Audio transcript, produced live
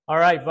All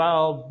right,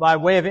 well, by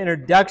way of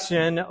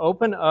introduction,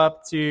 open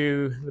up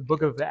to the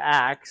book of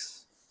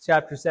Acts,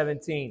 chapter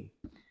 17.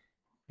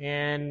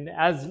 And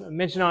as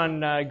mentioned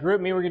on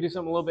GroupMe, we're going to do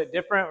something a little bit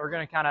different. We're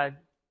going to kind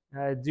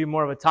of do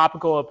more of a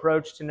topical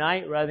approach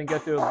tonight rather than go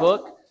through a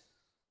book.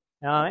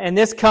 And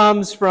this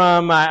comes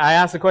from, I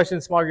asked the question in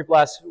the small group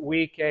last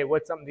week, hey,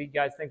 what's something that you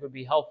guys think would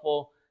be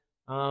helpful?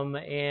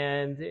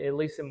 And at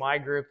least in my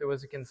group, there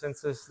was a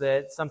consensus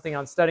that something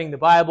on studying the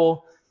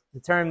Bible. The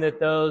term that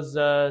those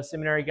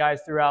seminary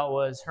guys threw out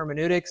was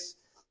hermeneutics.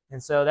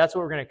 And so that's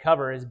what we're going to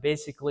cover is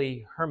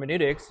basically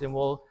hermeneutics. And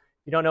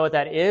if you don't know what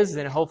that is,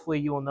 then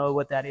hopefully you will know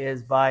what that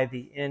is by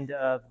the end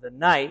of the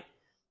night.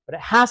 But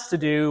it has to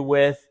do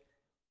with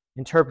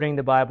interpreting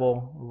the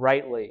Bible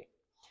rightly.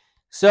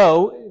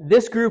 So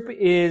this group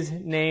is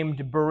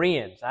named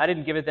Bereans. I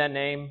didn't give it that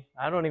name.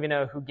 I don't even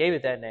know who gave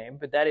it that name,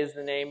 but that is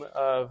the name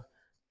of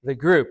the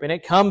group. And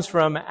it comes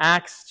from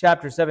Acts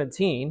chapter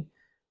 17.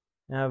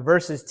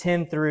 Verses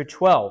 10 through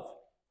 12.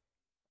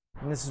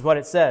 And this is what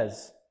it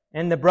says.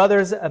 And the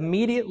brothers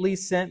immediately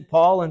sent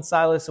Paul and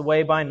Silas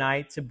away by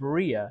night to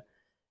Berea.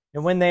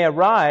 And when they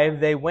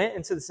arrived, they went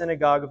into the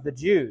synagogue of the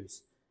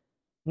Jews.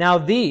 Now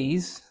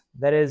these,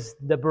 that is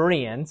the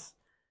Bereans,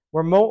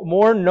 were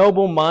more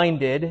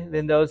noble-minded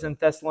than those in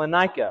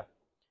Thessalonica.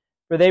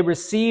 For they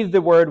received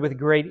the word with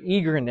great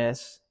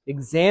eagerness,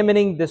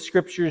 examining the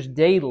scriptures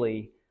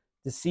daily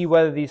to see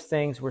whether these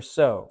things were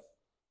so.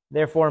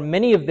 Therefore,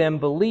 many of them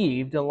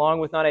believed, along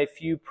with not a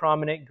few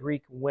prominent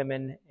Greek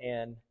women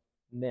and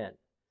men.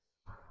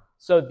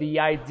 So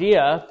the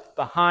idea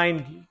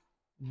behind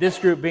this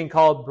group being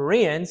called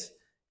Bereans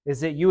is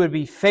that you would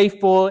be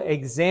faithful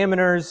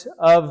examiners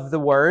of the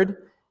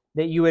Word,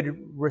 that you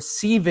would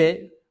receive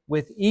it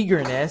with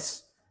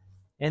eagerness,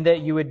 and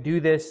that you would do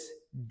this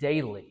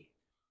daily.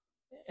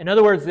 In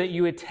other words, that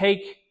you would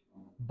take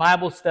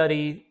Bible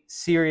study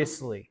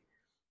seriously.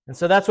 And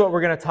so that's what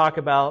we're going to talk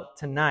about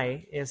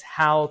tonight, is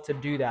how to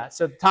do that.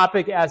 So the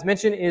topic, as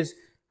mentioned, is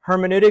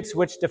hermeneutics,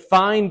 which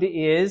defined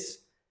is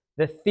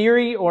the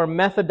theory or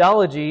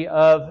methodology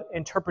of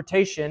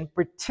interpretation,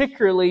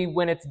 particularly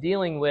when it's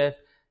dealing with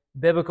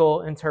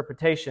biblical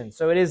interpretation.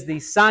 So it is the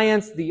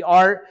science, the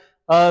art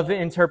of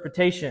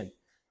interpretation.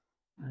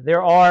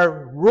 There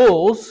are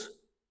rules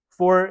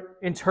for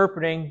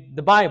interpreting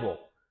the Bible.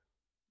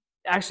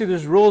 Actually,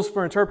 there's rules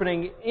for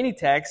interpreting any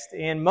text,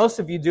 and most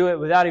of you do it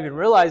without even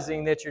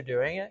realizing that you're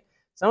doing it.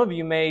 Some of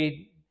you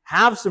may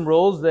have some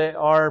rules that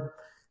are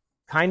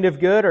kind of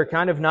good or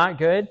kind of not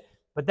good,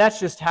 but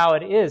that's just how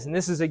it is, and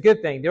this is a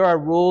good thing. There are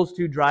rules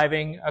to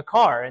driving a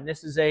car, and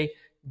this is a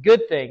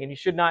good thing, and you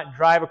should not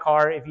drive a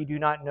car if you do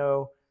not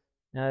know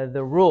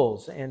the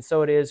rules, and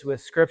so it is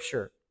with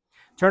Scripture.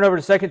 Turn over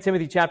to 2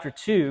 Timothy chapter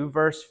 2,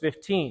 verse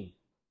 15.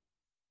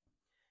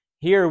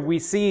 Here we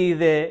see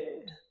that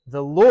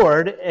the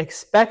Lord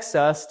expects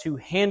us to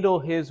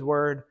handle His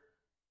Word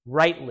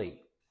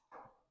rightly.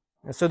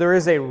 And so there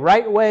is a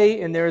right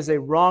way and there is a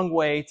wrong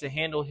way to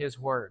handle His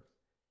Word.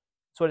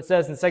 That's what it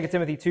says in 2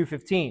 Timothy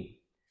 2:15.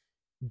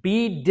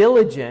 Be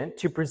diligent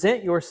to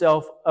present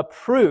yourself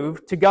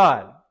approved to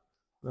God.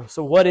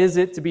 So what is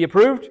it to be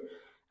approved?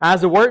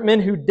 As a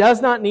workman who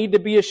does not need to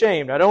be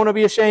ashamed. I don't want to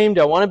be ashamed.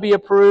 I want to be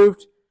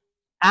approved.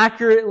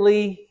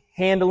 Accurately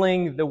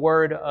handling the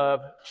word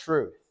of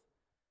truth.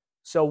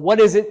 So what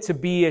is it to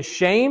be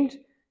ashamed?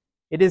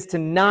 It is to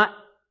not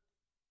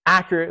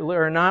accurately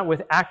or not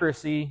with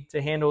accuracy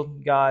to handle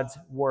God's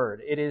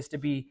word. It is to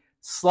be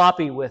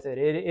sloppy with it.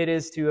 It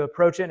is to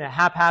approach it in a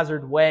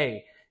haphazard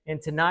way and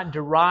to not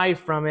derive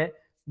from it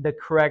the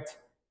correct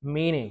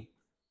meaning.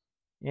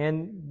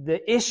 And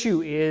the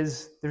issue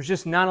is there's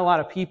just not a lot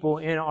of people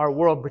in our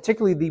world,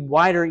 particularly the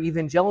wider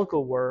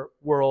evangelical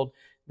world,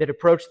 that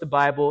approach the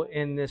Bible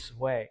in this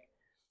way.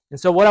 And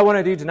so what I want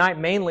to do tonight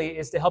mainly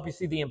is to help you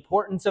see the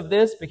importance of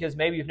this, because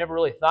maybe you've never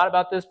really thought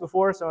about this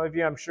before. Some of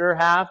you, I'm sure,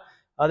 have.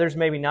 Others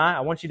maybe not. I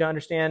want you to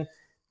understand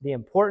the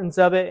importance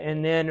of it.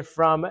 And then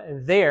from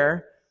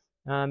there,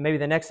 maybe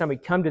the next time we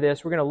come to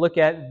this, we're going to look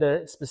at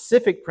the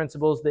specific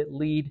principles that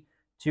lead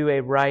to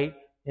a right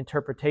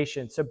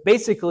interpretation. So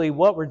basically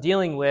what we're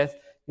dealing with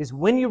is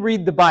when you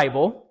read the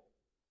Bible,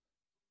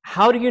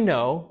 how do you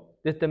know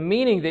that the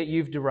meaning that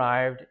you've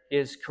derived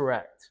is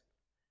correct?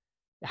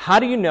 How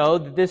do you know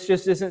that this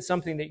just isn't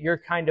something that you're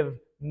kind of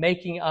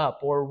making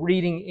up or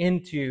reading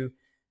into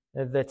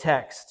the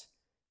text?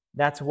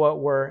 That's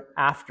what we're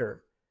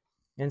after.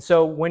 And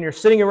so when you're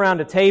sitting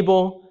around a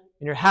table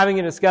and you're having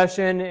a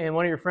discussion and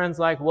one of your friends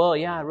like, well,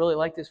 yeah, I really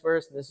like this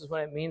verse and this is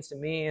what it means to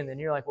me. And then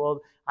you're like, well,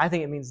 I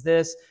think it means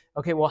this.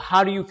 Okay, well,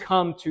 how do you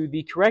come to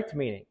the correct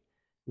meaning?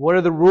 What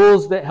are the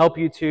rules that help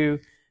you to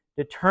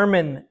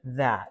determine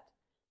that?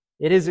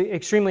 It is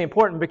extremely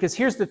important because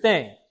here's the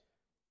thing.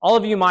 All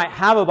of you might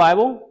have a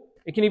Bible.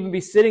 It can even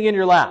be sitting in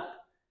your lap.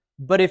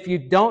 But if you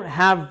don't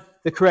have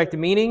the correct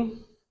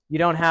meaning, you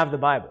don't have the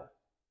Bible.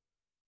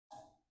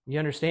 You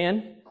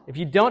understand? If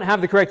you don't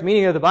have the correct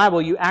meaning of the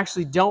Bible, you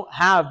actually don't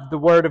have the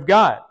Word of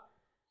God.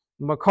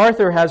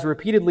 MacArthur has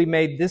repeatedly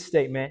made this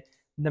statement: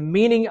 the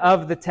meaning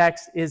of the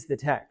text is the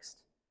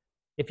text.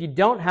 If you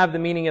don't have the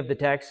meaning of the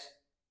text,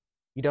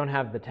 you don't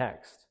have the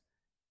text.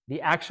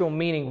 The actual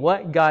meaning,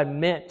 what God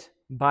meant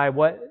by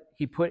what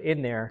he put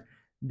in there,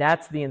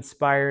 that's the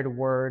inspired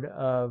word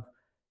of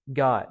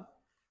God.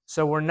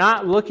 So we're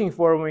not looking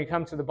for, when we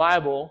come to the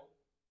Bible,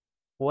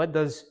 what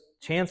does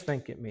Chance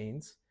think it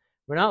means?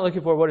 We're not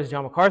looking for what does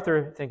John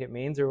MacArthur think it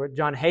means, or what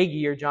John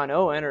Hagee or John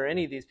Owen or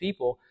any of these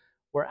people.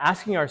 We're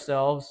asking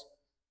ourselves,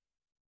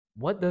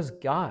 what does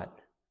God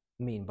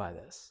mean by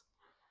this?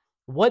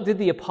 What did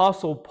the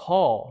Apostle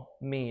Paul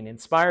mean,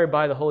 inspired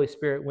by the Holy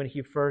Spirit, when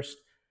he first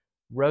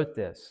wrote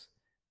this?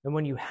 And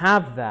when you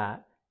have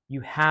that,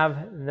 you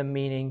have the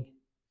meaning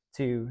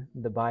to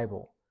the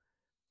Bible.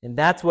 And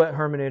that's what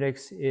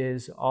hermeneutics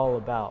is all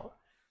about.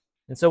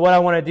 And so what I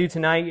want to do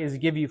tonight is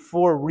give you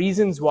 4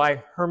 reasons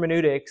why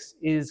hermeneutics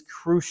is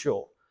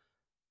crucial,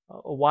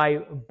 why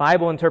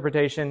Bible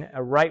interpretation,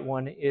 a right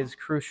one, is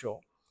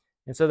crucial.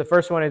 And so the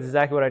first one is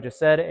exactly what I just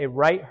said. A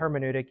right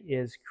hermeneutic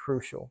is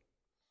crucial.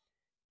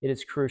 It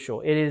is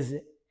crucial. It is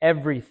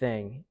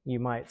everything, you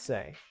might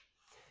say.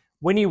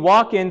 When you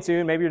walk into,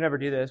 and maybe you'll never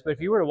do this, but if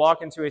you were to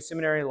walk into a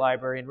seminary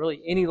library, and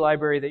really any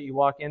library that you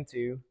walk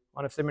into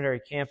on a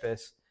seminary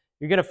campus,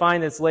 you're going to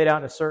find that it's laid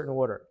out in a certain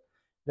order.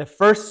 The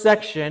first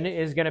section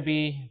is going to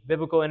be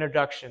biblical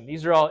introduction.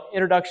 These are all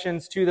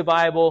introductions to the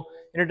Bible,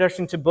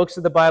 introduction to books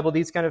of the Bible,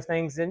 these kind of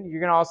things. And you're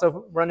going to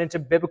also run into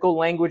biblical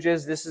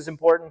languages. This is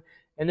important.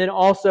 And then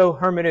also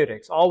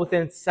hermeneutics, all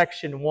within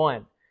section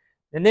 1.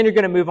 And then you're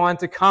going to move on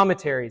to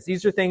commentaries.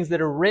 These are things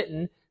that are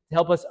written to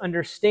help us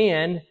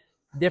understand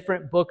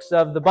different books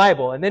of the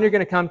Bible. And then you're going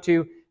to come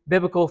to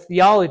biblical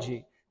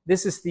theology.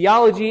 This is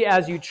theology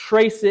as you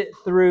trace it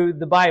through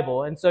the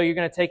Bible. And so you're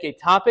going to take a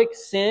topic,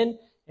 sin,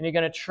 and you're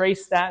going to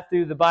trace that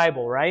through the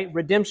Bible, right?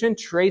 Redemption,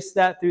 trace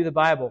that through the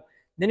Bible.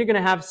 Then you're going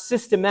to have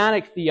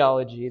systematic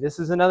theology. This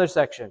is another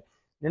section.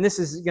 And this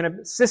is going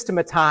to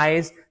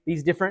systematize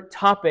these different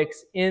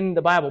topics in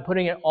the Bible,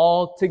 putting it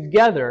all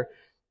together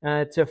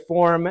to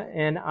form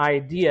an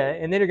idea.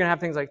 And then you're going to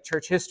have things like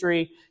church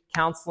history,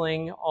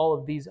 counseling, all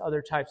of these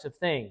other types of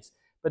things.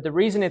 But the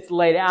reason it's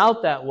laid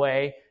out that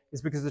way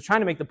is because they're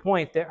trying to make the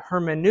point that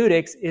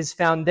hermeneutics is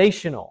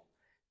foundational.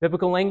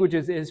 Biblical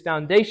languages is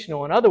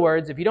foundational. In other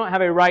words, if you don't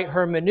have a right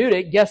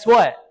hermeneutic, guess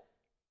what?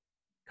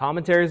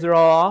 Commentaries are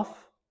all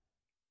off.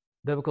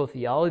 Biblical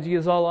theology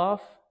is all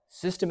off.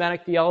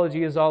 Systematic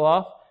theology is all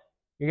off.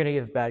 You're going to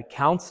give bad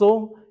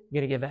counsel.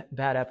 You're going to give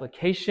bad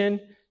application.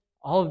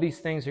 All of these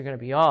things are going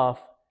to be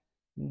off.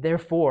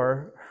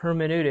 Therefore,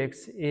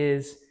 hermeneutics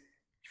is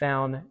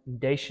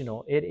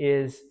foundational. It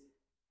is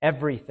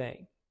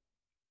everything.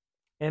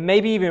 And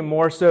maybe even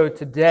more so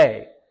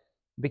today,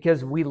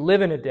 because we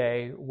live in a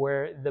day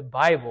where the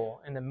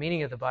Bible and the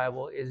meaning of the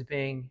Bible is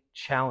being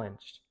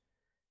challenged.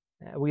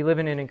 We live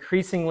in an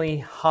increasingly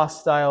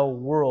hostile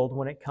world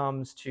when it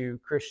comes to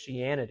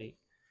Christianity.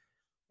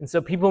 And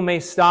so people may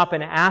stop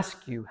and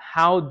ask you,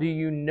 how do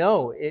you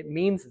know it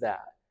means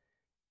that?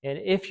 And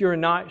if you're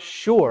not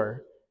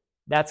sure,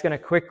 that's going to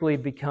quickly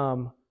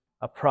become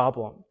a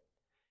problem.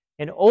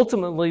 And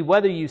ultimately,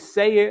 whether you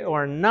say it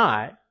or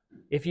not,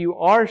 if you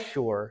are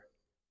sure,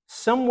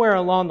 somewhere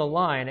along the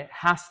line, it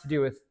has to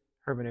do with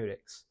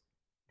hermeneutics,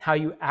 how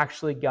you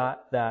actually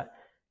got that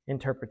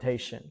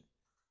interpretation.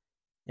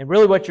 And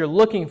really what you're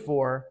looking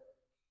for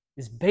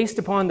is based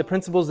upon the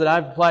principles that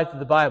I've applied to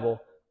the Bible.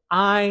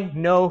 I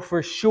know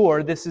for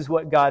sure this is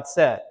what God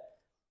said.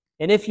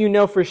 And if you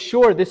know for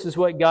sure this is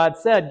what God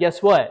said,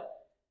 guess what?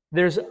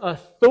 There's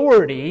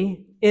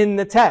authority in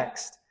the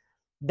text.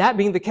 That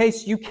being the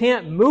case, you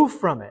can't move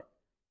from it.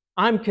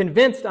 I'm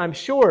convinced, I'm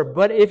sure,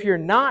 but if you're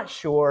not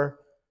sure,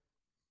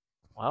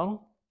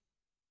 well,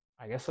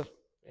 I guess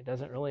it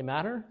doesn't really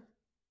matter.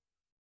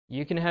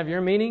 You can have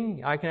your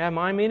meaning, I can have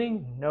my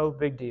meaning, no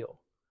big deal.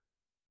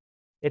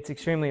 It's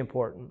extremely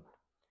important.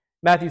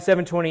 Matthew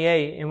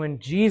 7:28, and when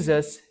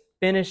Jesus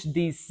finished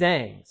these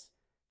sayings,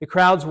 the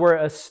crowds were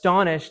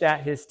astonished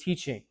at his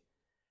teaching.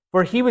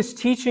 For he was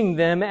teaching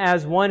them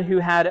as one who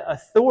had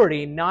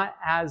authority, not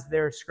as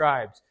their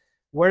scribes.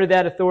 Where did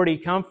that authority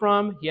come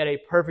from? He had a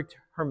perfect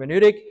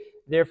hermeneutic,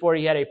 therefore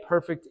he had a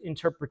perfect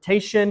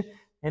interpretation,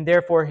 and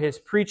therefore his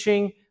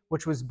preaching,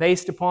 which was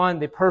based upon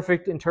the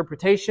perfect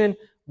interpretation,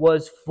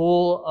 was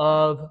full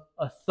of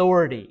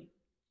authority.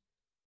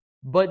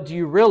 But do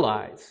you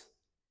realize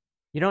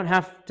you don't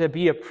have to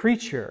be a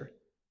preacher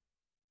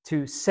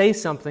to say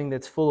something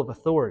that's full of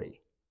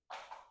authority?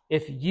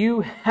 If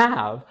you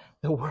have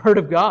the Word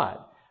of God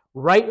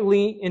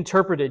rightly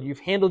interpreted, you've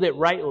handled it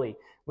rightly,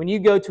 when you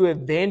go to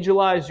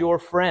evangelize your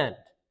friend,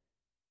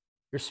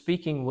 you're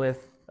speaking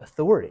with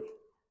authority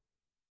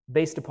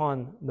based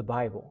upon the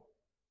Bible.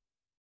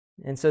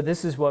 And so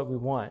this is what we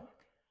want.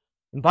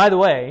 And by the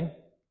way,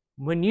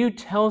 when you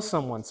tell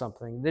someone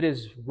something that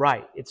is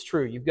right, it's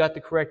true, you've got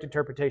the correct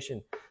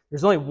interpretation,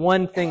 there's only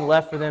one thing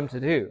left for them to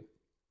do.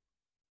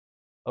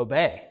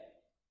 Obey.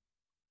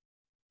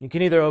 You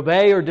can either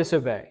obey or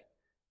disobey.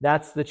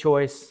 That's the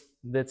choice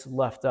that's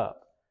left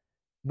up.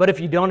 But if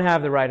you don't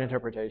have the right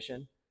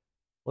interpretation,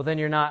 well, then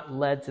you're not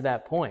led to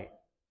that point.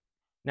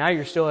 Now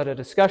you're still at a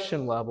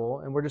discussion level,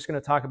 and we're just going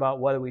to talk about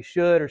whether we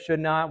should or should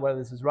not, whether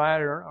this is right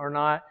or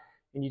not,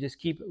 and you just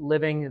keep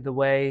living the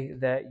way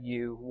that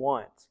you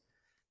want.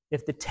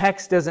 If the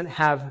text doesn't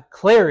have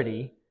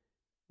clarity,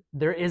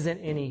 there isn't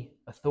any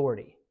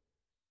authority.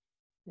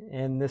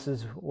 And this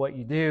is what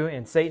you do.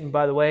 And Satan,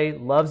 by the way,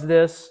 loves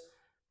this.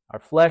 Our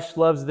flesh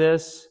loves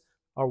this.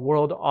 Our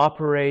world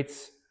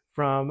operates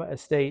from a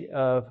state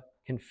of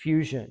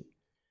confusion.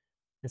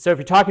 And so if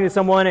you're talking to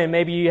someone and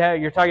maybe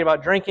you're talking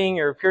about drinking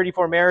or purity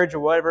for marriage or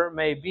whatever it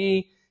may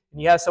be,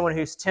 and you have someone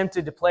who's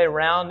tempted to play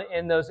around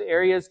in those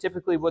areas,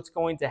 typically what's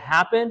going to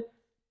happen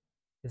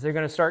is they're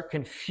going to start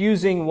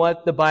confusing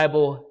what the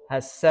Bible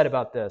has said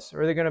about this.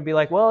 Or they're going to be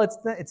like, well,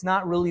 it's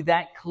not really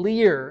that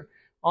clear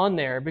on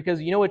there,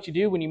 because you know what you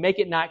do when you make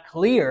it not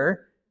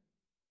clear,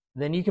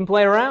 then you can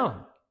play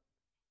around.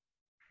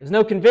 There's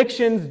no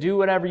convictions, do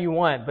whatever you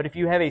want. But if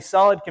you have a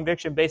solid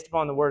conviction based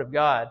upon the Word of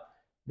God,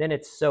 then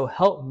it's so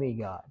help me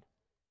God.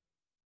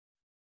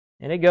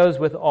 And it goes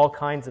with all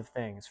kinds of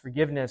things.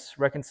 Forgiveness,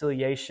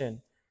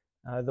 reconciliation,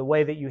 the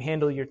way that you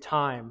handle your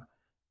time.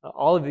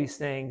 All of these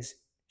things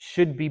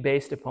should be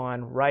based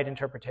upon right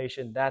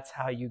interpretation. That's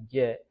how you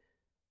get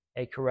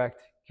a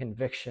correct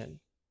conviction.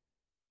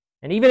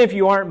 And even if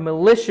you aren't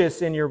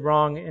malicious in your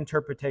wrong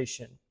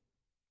interpretation,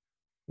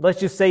 let's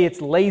just say it's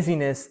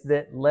laziness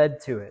that led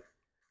to it,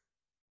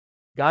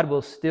 God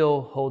will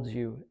still hold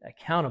you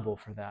accountable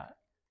for that,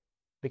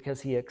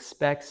 because He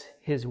expects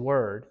His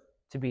word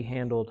to be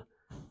handled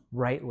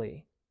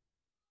rightly.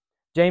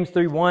 James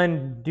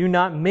 3:1, do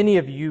not many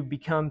of you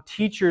become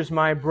teachers,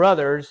 my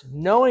brothers,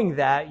 knowing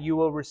that you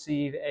will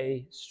receive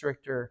a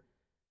stricter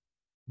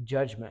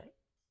judgment.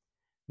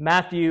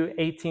 Matthew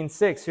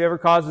 18:6, whoever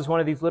causes one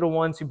of these little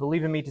ones who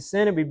believe in me to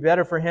sin, it would be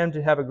better for him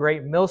to have a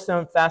great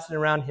millstone fastened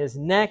around his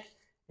neck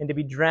and to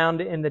be drowned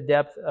in the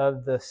depth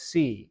of the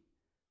sea.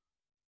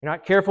 You're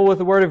not careful with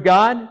the word of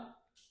God,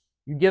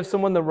 you give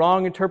someone the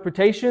wrong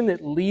interpretation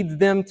that leads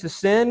them to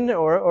sin,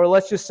 or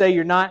let's just say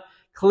you're not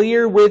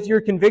clear with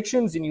your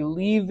convictions and you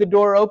leave the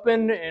door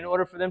open in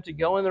order for them to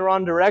go in the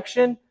wrong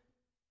direction.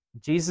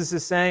 Jesus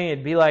is saying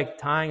it'd be like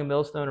tying a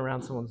millstone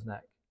around someone's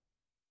neck,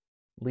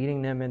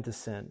 leading them into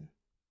sin.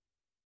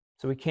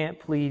 So we can't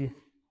plead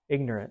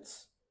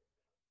ignorance.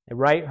 A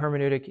right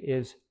hermeneutic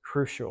is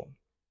crucial.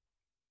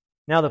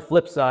 Now the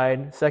flip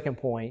side, second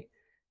point,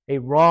 a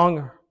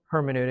wrong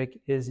hermeneutic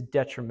is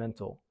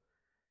detrimental.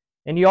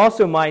 And you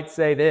also might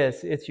say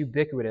this, it's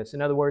ubiquitous.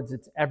 In other words,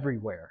 it's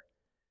everywhere.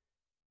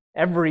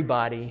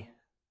 Everybody,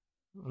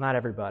 not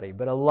everybody,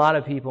 but a lot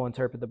of people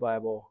interpret the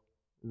Bible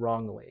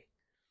wrongly.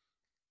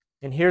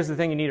 And here's the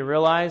thing you need to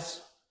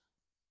realize.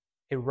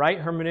 A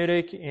right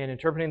hermeneutic and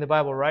interpreting the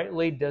Bible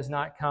rightly does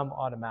not come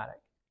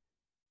automatic.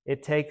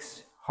 It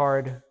takes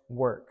hard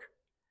work.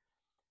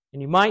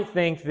 And you might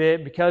think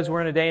that because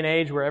we're in a day and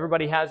age where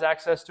everybody has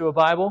access to a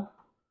Bible,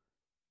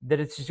 that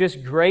it's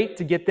just great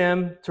to get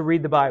them to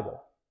read the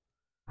Bible.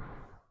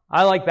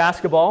 I like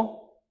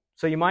basketball,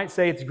 so you might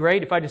say it's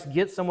great if I just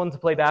get someone to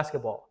play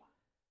basketball.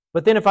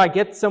 But then if I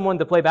get someone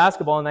to play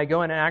basketball and they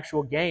go in an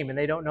actual game and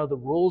they don't know the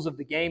rules of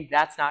the game,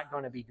 that's not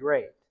going to be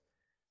great.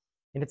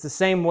 And it's the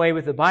same way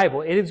with the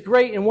Bible. It is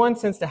great in one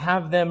sense to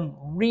have them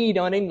read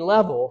on any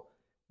level,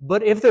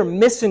 but if they're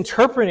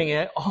misinterpreting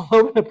it all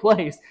over the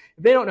place,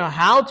 if they don't know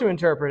how to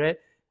interpret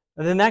it,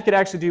 then that could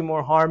actually do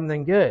more harm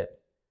than good.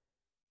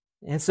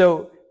 And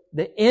so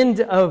the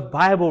end of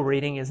Bible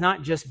reading is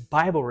not just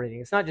Bible reading.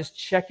 It's not just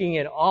checking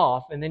it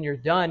off and then you're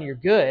done, you're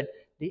good.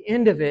 The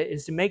end of it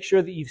is to make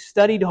sure that you've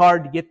studied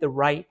hard to get the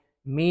right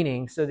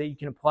meaning so that you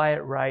can apply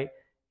it right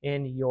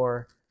in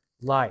your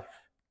life.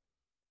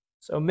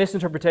 So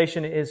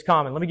misinterpretation is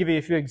common. Let me give you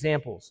a few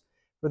examples.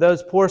 For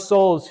those poor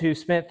souls who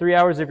spent 3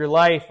 hours of your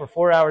life or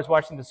 4 hours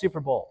watching the Super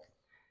Bowl,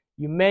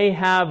 you may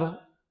have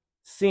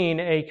seen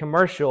a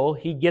commercial,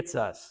 He Gets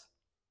Us.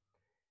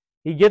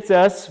 He Gets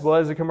Us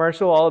was a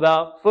commercial all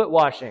about foot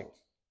washing.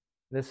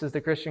 This is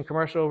the Christian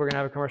commercial. We're going to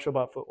have a commercial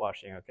about foot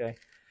washing, okay?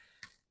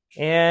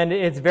 And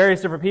it's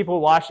various different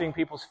people washing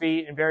people's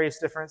feet in various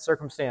different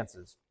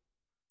circumstances.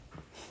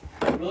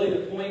 Really,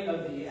 the point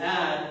of the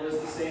ad was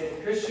to say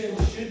that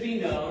Christians should be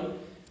known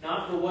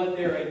not for what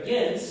they're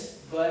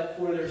against, but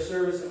for their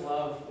service and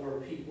love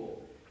for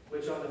people,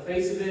 which on the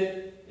face of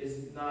it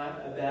is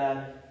not a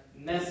bad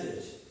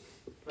message.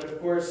 But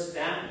of course,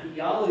 that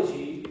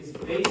theology is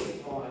based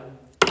upon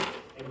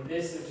a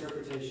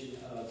misinterpretation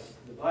of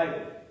the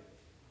Bible.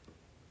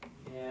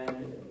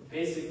 And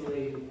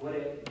basically, what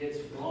it gets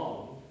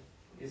wrong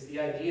is the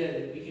idea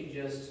that we can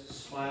just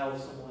smile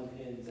someone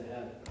into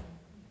heaven.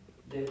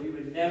 That we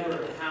would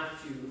never have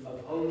to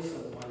oppose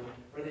someone,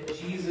 or that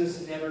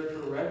Jesus never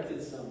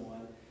corrected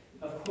someone.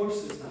 Of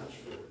course it's not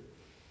true.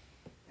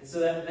 And so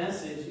that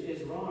message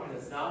is wrong.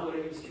 That's not what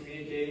He was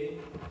communicating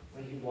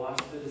when He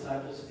washed the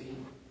disciples' feet.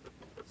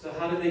 So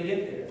how did they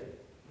get there?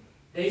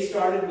 They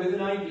started with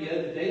an idea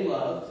that they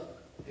loved,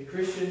 that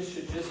Christians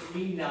should just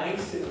be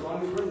nice, and as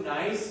long as we're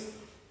nice,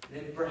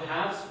 then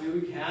perhaps we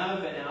would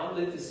have an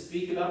outlet to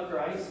speak about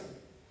Christ.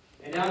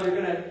 And now they're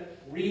going to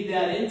read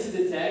that into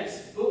the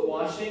text, foot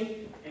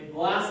washing, and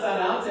blast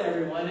that out to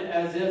everyone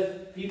as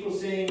if people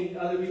seeing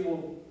other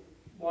people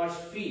wash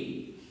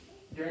feet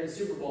during the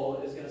Super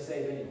Bowl is going to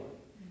save anyone.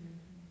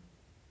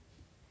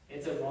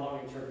 It's a wrong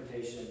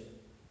interpretation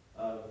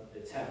of the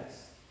text.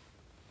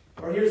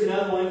 Or here's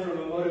another one from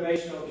a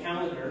motivational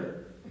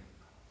calendar.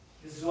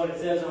 This is what it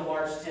says on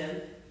March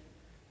 10th.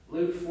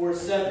 Luke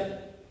 4:7.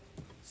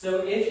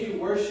 So if you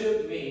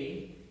worship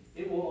me,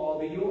 it will all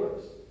be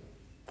yours.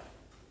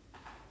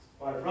 It's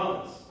quite a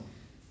promise.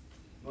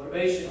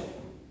 Motivational.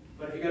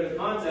 But if you go to the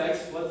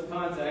context, what's the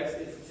context?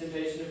 It's the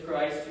temptation of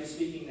Christ. Who's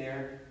speaking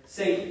there?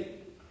 Satan.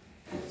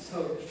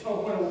 So if you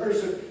don't want to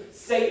worship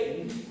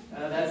Satan,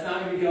 that's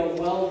not going to go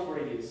well for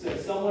you. So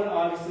someone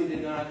obviously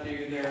did not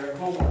do their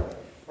homework.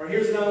 Or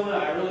here's another one.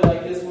 I really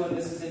like this one.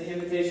 This is an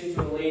invitation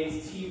to a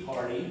ladies' tea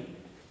party.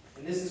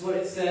 And this is what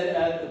it said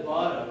at the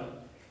bottom.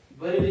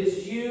 But it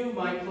is you,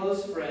 my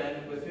close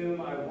friend, with whom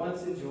I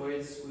once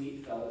enjoyed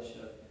sweet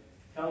fellowship.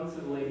 Come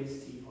to the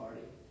ladies' tea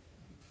party.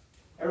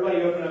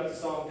 Everybody open up to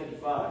Psalm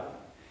 55.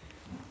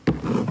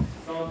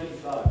 Psalm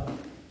 55.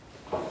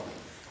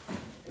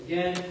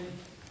 Again,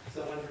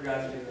 someone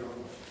forgot to do their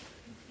homework.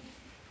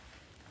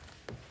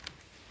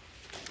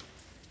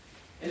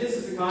 And this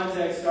is the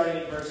context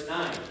starting in verse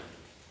 9.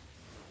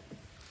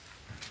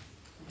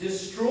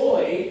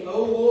 Destroy,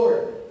 O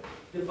Lord,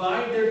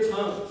 divide their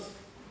tongues,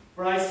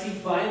 for I see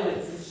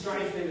violence and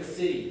strife in the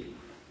city.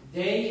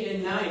 Day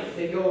and night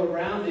they go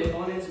around it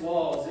on its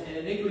walls, and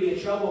iniquity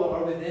and trouble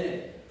are within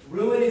it.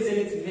 Ruin is in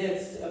its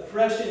midst.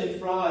 Oppression and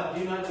fraud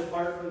do not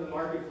depart from the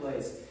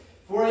marketplace.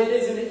 For it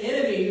is an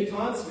enemy who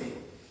taunts me.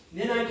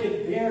 Then I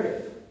could bear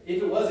it.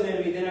 If it was an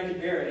enemy, then I could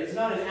bear it. It's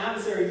not an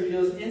adversary who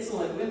deals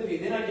insolent with me.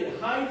 Then I could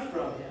hide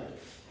from him.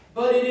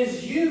 But it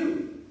is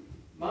you,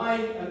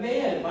 a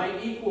man,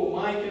 my equal,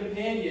 my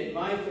companion,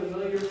 my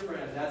familiar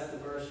friend. That's the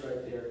verse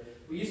right there.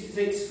 We used to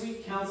take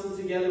sweet counsel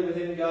together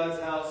within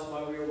God's house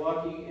while we were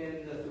walking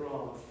in the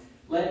throng.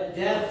 Let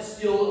death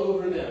steal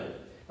over them.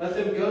 Let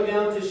them go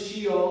down to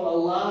Sheol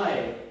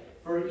alive,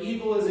 for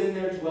evil is in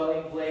their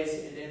dwelling place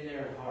and in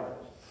their heart.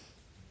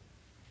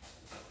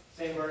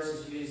 Same verse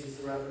is used as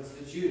the reference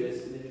to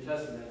Judas in the New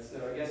Testament.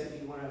 So I guess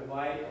if you want to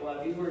invite a lot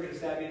of people who are going to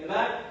stab you in the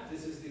back,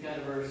 this is the kind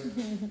of verse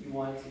you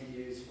want to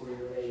use for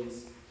your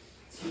ladies'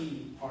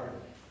 tea party.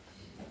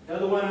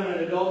 Another one on an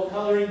adult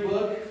coloring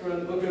book from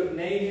the book of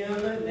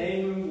Nahum.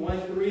 Nahum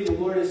 1:3. The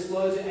Lord is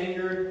slow to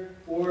anger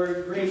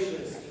or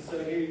gracious. And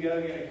so here you go.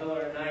 You're going to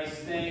color a nice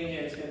thing.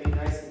 It's going to be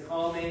nice and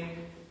calming.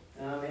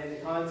 And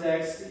the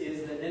context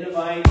is the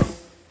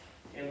Ninevites.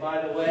 And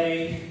by the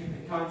way,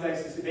 the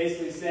context is to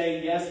basically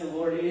say, yes, the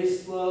Lord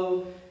is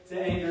slow to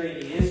anger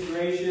and He is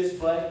gracious,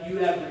 but you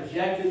have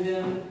rejected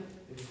Him.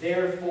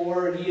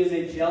 Therefore, He is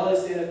a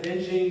jealous and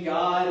avenging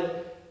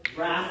God,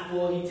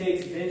 wrathful. He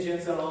takes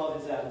vengeance on all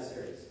of His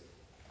adversaries.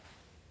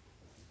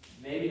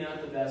 Maybe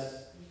not the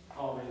best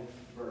calming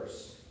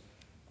verse.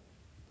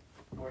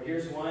 Or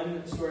here's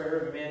one story I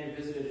heard of a man who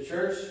visited a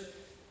church.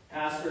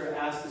 Pastor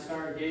asked his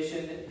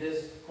congregation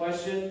this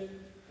question: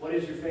 what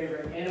is your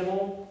favorite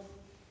animal?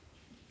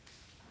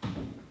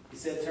 He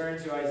said,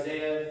 turn to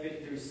Isaiah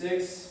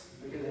 53:6,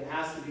 because it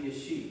has to be a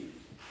sheep.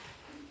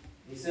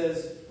 He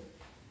says,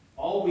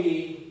 all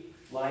we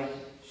like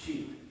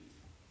sheep.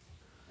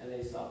 And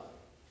they stop.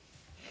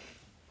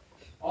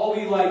 All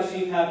we like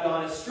sheep have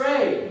gone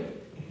astray.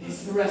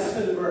 It's the rest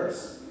of the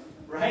verse.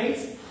 Right?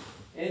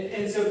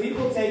 And so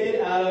people take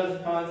it out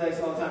of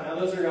context all the time. Now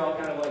those are all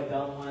kind of like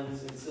dumb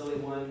ones and silly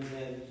ones,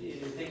 and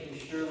you're thinking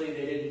surely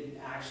they didn't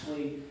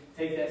actually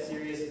take that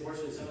serious.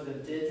 Unfortunately, some of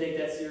them did take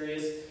that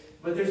serious.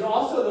 But there's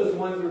also those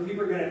ones where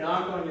people are going to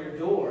knock on your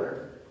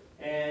door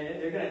and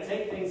they're going to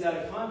take things out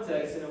of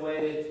context in a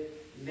way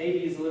that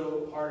maybe is a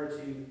little harder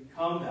to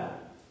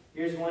combat.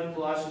 Here's one,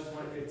 Colossians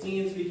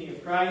 1:15, speaking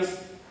of Christ.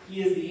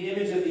 He is the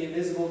image of the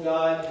invisible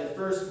God, the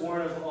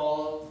firstborn of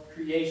all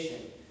creation.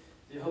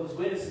 Jehovah's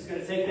Witness is going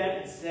to take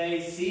that and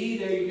say, see,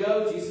 there you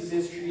go. Jesus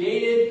is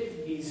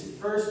created. He's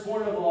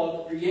firstborn of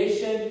all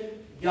creation.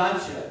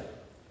 Gotcha.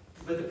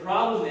 But the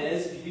problem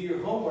is, if you do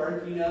your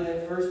homework, you know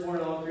that firstborn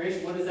of all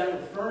creation, what is that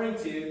referring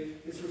to?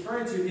 It's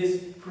referring to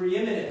His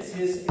preeminence,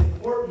 His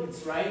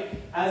importance, right?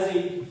 As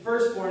a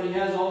firstborn, He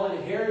has all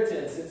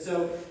inheritance. And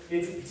so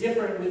it's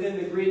different within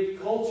the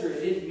Greek culture.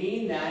 It didn't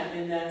mean that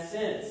in that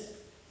sense.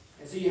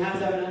 And so you have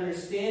to have an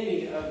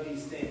understanding of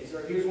these things.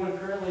 Or here's one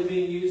currently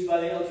being used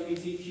by the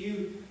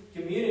LGBTQ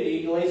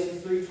community,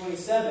 Galatians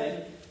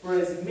 3:27. For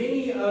as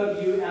many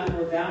of you as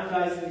were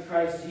baptized in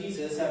Christ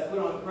Jesus have put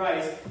on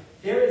Christ,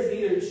 there is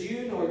neither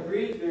Jew nor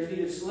Greek, there is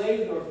neither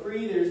slave nor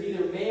free, there is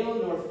neither male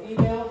nor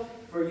female,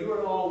 for you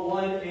are all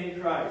one in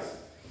Christ.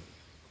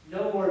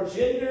 No more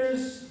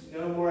genders,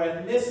 no more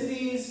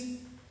ethnicities,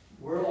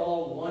 we're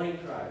all one in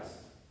Christ.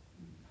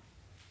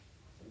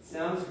 It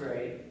sounds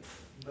great,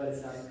 but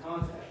it's not the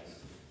context.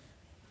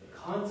 The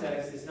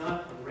context is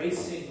not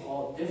erasing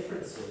all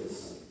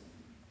differences.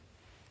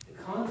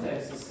 The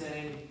context is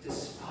saying,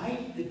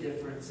 despite the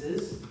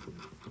differences,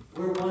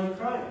 we're one in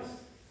Christ.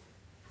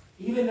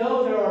 Even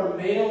though there are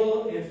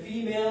male and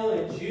female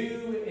and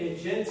Jew and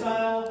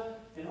Gentile,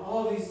 and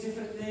all of these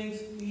different things.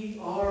 We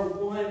are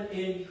one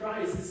in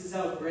Christ. This is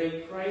how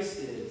great Christ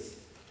is.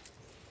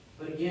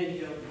 But again,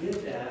 you don't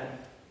get that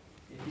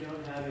if you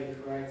don't have a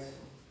correct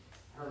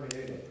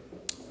hermeneutic.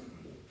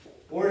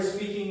 Or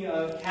speaking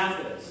of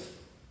Catholics,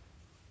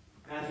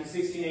 Matthew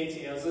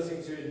 16:18. I was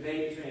listening to a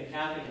debate between a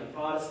Catholic and a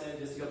Protestant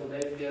just a couple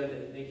of days ago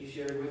that Nikki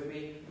shared with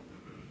me.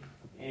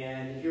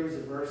 And here was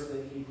a verse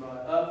that he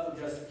brought up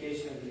for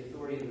justification of the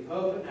authority of the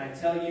Pope. And I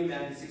tell you,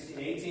 Matthew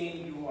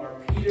 16:18, you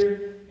are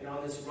Peter, and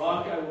on this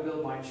rock I will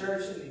build my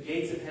church, and the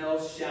gates of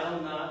hell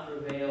shall not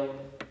prevail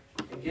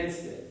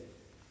against it.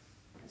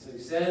 And so he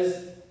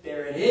says,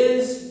 there it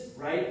is,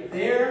 right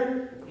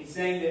there. He's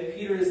saying that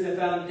Peter is the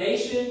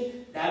foundation.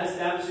 That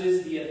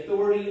establishes the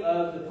authority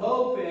of the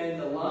Pope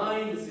and the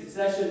line, the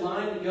succession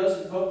line that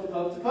goes from Pope to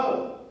Pope to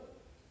Pope.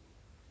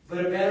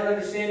 But a better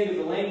understanding of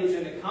the language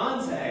and the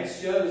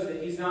context shows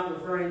that he's not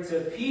referring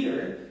to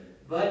Peter,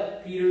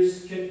 but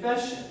Peter's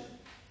confession.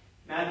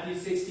 Matthew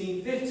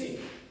 16:15.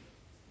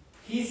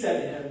 He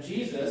said to him,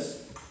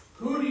 Jesus,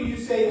 who do you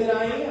say that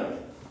I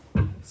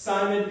am?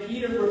 Simon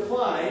Peter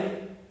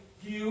replied,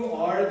 you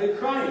are the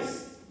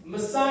Christ,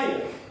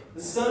 Messiah,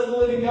 the Son of the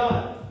living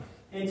God.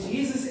 And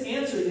Jesus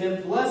answered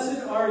him,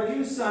 blessed are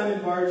you,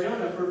 Simon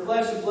Bar-Jonah, for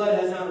flesh and blood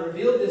has not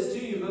revealed this to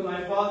you, but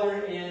my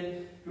Father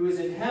who is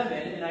in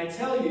heaven. And I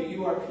tell you,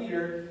 you are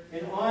Peter,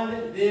 and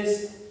on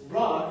this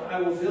rock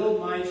I will build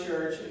my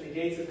church, and the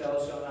gates of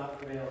hell shall not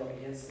prevail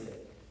against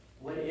it.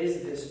 What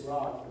is this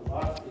rock? The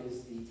rock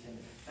is the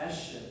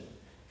confession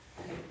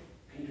that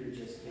Peter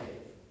just gave,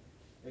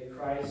 that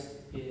Christ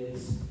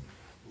is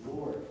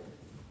Lord,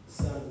 the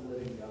Son of the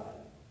living God.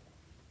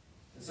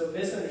 And so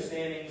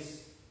misunderstandings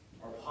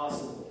are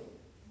possible.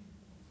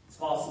 It's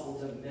possible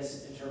to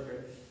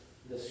misinterpret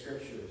the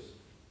Scriptures.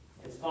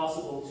 It's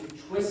possible to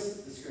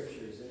twist the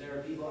Scriptures. And there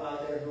are people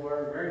out there who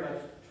are very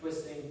much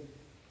twisting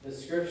the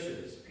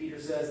Scriptures. Peter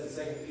says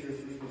in 2 Peter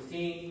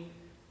 3:15,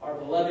 our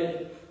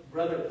beloved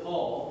brother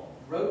Paul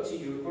wrote to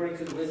you according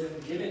to the wisdom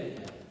given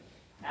him,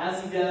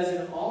 as he does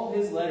in all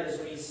his letters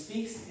when he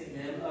speaks in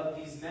them of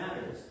these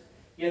matters.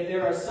 Yet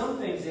there are some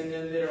things in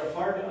them that are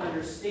hard to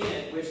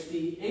understand, which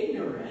the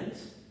ignorant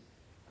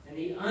and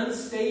the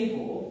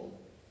unstable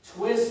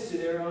twist to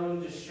their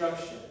own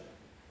destruction,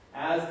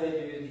 as they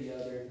do the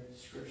other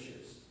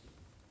Scriptures.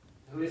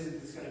 Who is it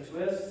that's going to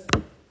twist?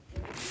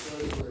 It's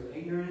those who are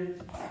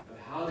ignorant of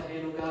how to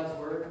handle God's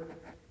Word,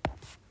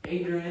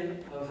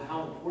 ignorant of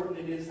how important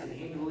it is to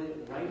handle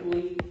it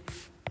rightly,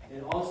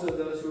 and also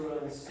those who are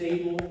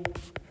unstable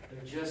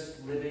and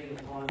just living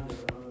upon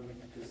their own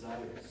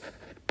desires.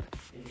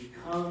 If you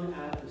come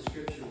at the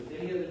Scripture with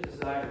any other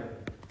desire,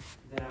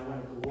 then I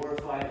want to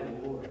glorify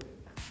the Lord.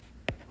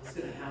 What's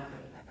going to happen?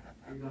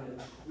 You're going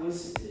to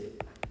twist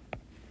it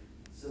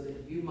so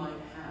that you might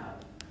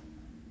have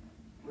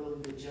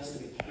really the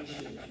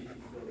justification to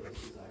fulfill those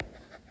desires.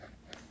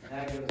 And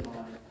that goes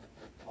on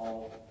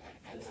all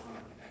the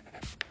time.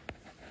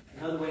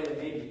 Another way that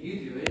maybe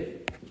you do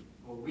it,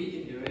 or we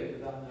can do it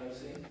without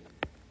noticing,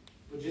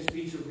 would just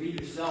be to read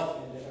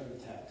yourself into every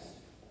text.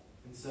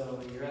 And so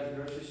you're at the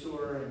grocery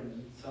store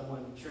and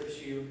someone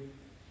trips you,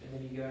 and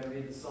then you go and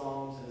read the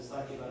Psalms, and it's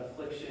talking about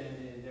affliction,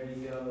 and there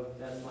you go,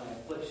 that's my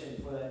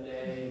affliction for that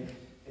day.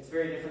 It's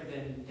very different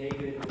than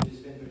David, who has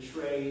been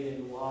betrayed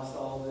and lost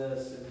all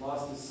this, and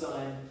lost his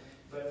son.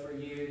 But for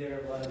you, there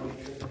are a lot of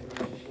big trips in the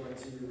grocery store, and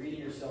so you're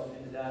reading yourself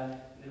into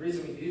that. And the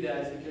reason we do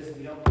that is because if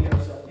we don't read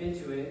ourselves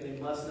into it, it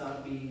must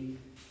not be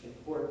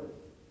important.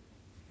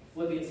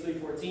 Philippians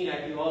 3:14, I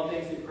can do all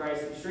things through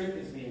Christ who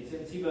strengthens me. And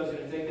Tim Tebow's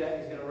going to take that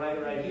and he's going to write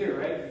it right here,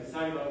 right? Because it's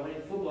talking about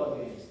winning football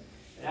games.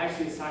 And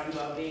actually it's talking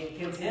about being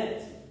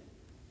content.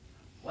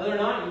 Whether or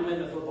not you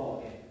win the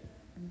football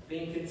game.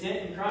 Being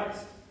content in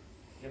Christ.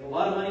 You have a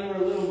lot of money or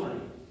a little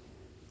money.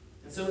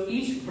 And so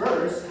each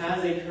verse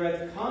has a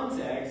correct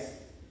context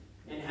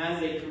and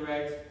has a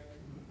correct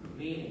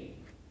meaning.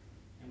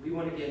 And we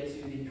want to get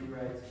to the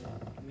correct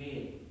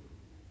meaning.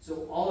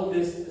 So all of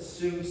this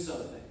assumes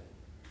something.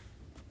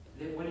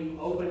 That when you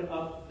open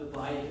up the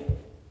Bible,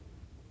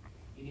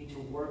 you need to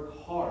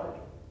work hard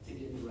to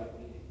get the right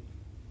meaning.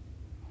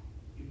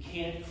 You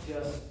can't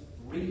just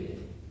read it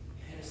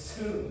and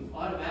assume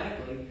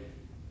automatically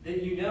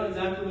that you know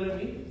exactly what it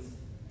means.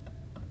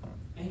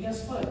 And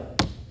guess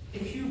what?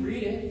 If you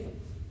read it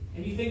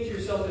and you think to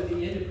yourself at the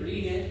end of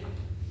reading it,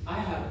 I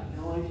have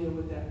no idea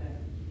what that meant.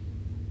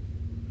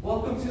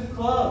 Welcome to the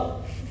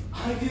club.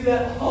 I do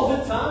that all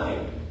the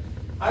time.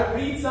 I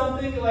read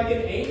something like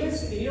an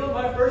Amos, and you know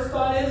what my first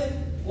thought is?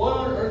 What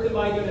on earth am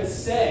I going to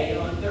say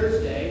on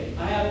Thursday?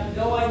 I have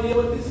no idea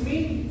what this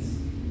means.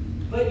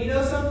 But you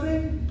know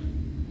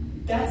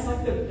something? That's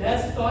like the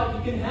best thought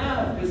you can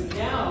have, because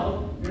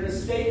now you're in a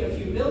state of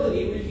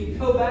humility where you can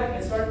go back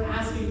and start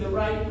asking the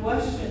right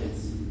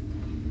questions.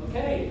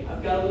 Okay,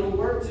 I've got a little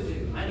work to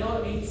do. I know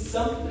it means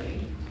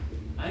something.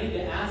 I need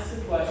to ask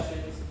some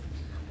questions,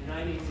 and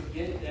I need to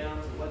get down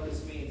to what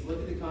this means. Look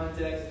at the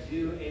context,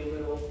 do a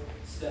little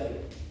study.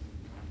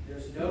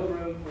 There's no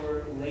room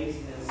for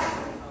laziness when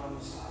it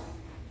comes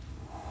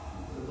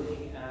to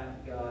looking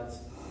at God's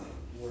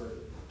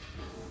Word.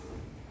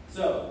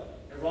 So,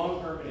 a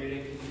wrong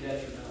hermeneutic can be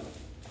detrimental.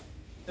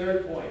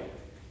 Third point,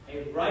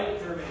 a right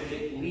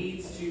hermeneutic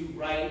leads to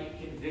right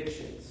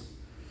convictions.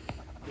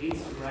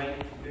 Leads to right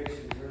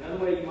convictions. Or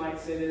another way you might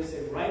say this,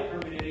 a right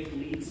hermeneutic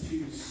leads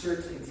to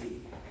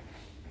certainty.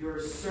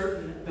 You're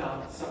certain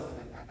about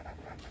something.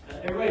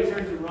 Everybody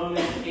turn to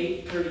Romans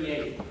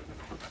 8:38.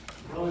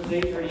 Romans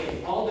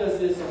 8:38. Paul does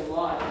this a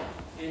lot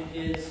in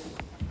his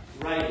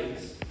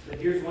writings, but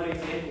here's one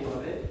example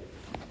of it,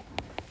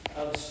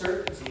 of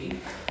certainty.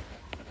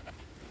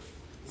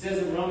 It says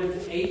in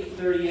Romans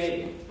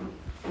 8:38,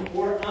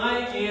 "For I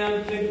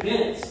am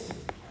convinced,"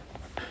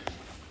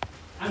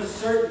 I'm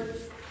certain,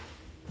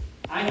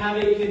 I have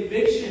a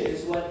conviction,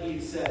 is what he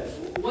says.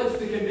 What's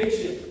the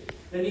conviction?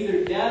 That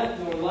neither death,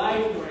 nor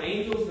life, nor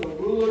angels, nor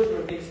rulers,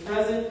 nor things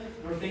present,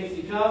 nor things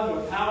to come,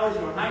 nor powers,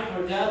 nor height,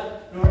 nor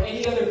depth, nor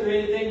any other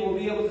created thing will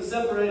be able to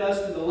separate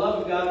us from the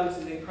love of God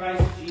which is in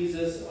Christ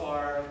Jesus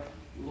our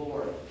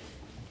Lord.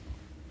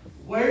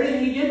 Where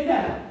did he get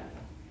that?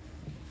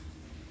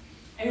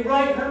 A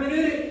right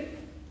hermeneutic.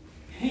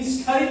 He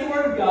studied the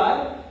Word of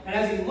God, and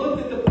as he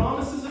looked at the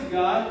promises of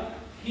God,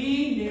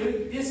 he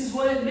knew this is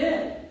what it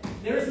meant.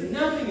 There is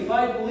nothing, if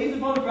I believe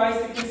upon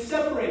Christ, that can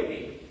separate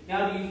me.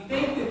 Now, do you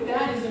think that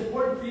that is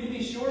important for you to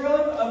be sure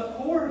of? Of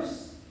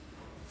course.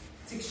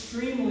 It's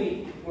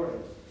extremely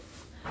important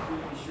for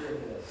you to be sure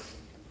of this.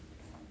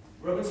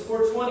 Romans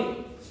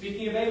 4:20,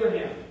 speaking of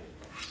Abraham.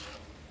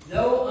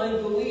 "No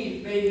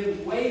unbelief made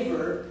him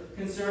waver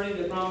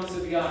concerning the promise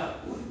of God,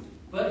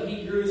 but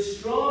he grew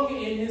strong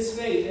in his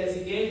faith as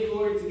he gave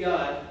glory to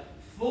God,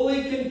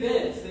 fully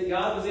convinced that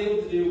God was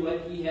able to do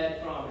what he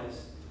had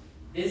promised.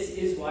 This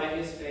is why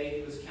his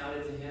faith was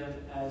counted to him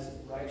as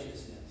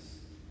righteousness."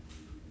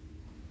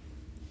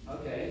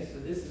 Okay, so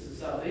this is a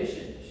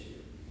salvation issue.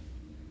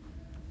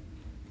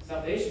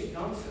 Salvation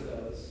comes to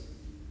those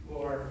who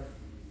are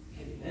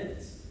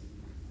convinced,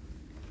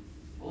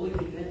 fully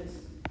convinced,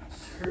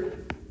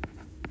 certain.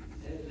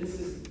 And this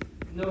is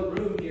no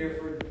room here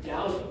for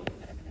doubting.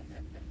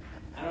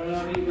 I don't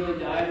know if he really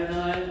died or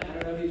not. I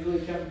don't know if he's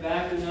really coming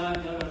back or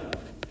not. No.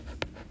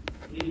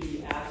 You need to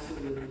be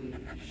absolutely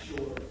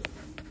sure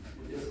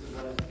that this is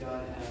what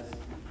God has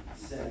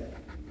said.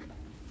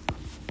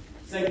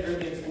 2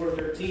 Corinthians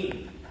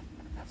 4:13.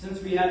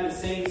 "Since we have the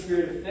same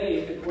spirit of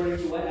faith, according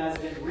to what has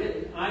been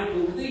written, I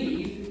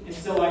believed, and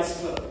so I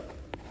spoke.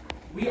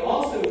 We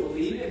also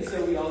believe, and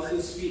so we also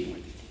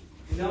speak,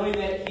 knowing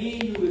that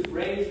he who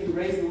raised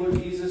the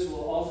Lord Jesus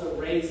will also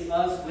raise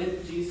us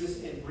with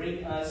Jesus and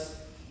bring us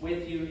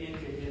with you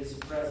into his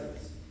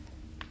presence."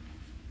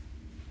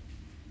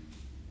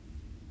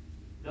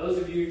 Those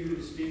of you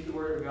who speak the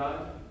Word of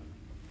God,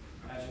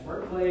 at your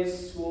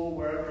workplace, school,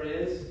 wherever it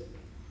is,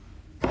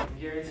 I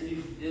guarantee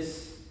you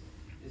this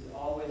is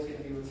always going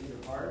to be what's in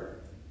your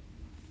heart.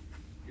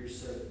 You're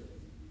certain.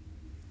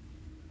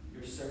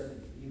 You're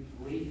certain. You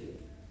believed it.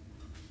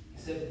 He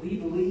said, "We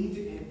believed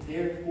and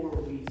therefore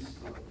we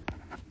spoke."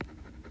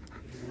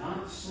 If you're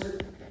not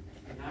certain,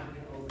 you're not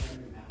going to open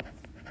your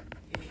mouth.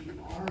 If you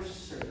are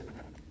certain,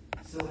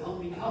 so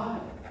help me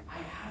God,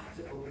 I have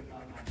to open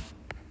up my mouth.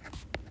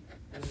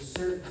 There's a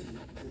certainty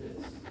to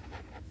this.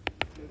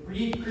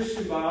 Read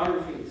Christian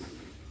biographies.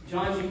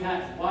 John G.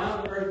 Paton. Why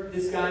on earth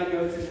did this guy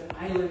go to an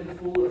island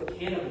full of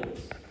cannibals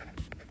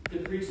to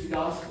preach the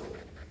gospel?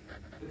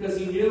 Because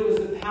he knew it was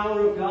the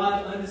power of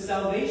God unto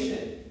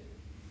salvation.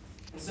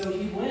 And so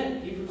he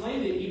went. He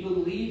proclaimed it. He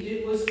believed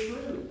it was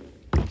true.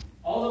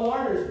 All the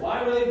martyrs,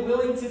 why were they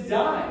willing to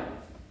die?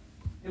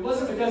 It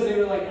wasn't because they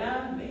were like,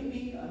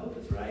 maybe, I hope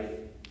it's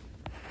right.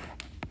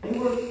 They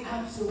were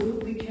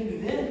absolutely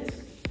convinced.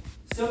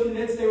 So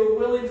convinced they were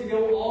willing to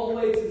go all the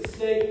way to the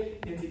stake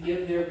and to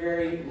give their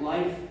very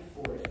life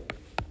for it.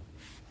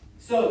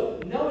 So,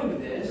 knowing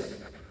this,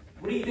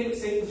 what do you think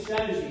Satan's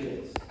strategy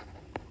is?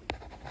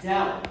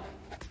 Doubt,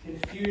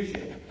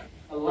 confusion,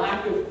 a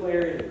lack of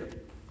clarity,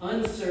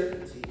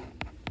 uncertainty.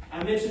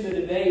 I mentioned the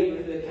debate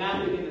with the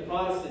Catholic and the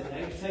Protestant.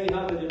 I can tell you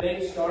how the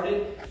debate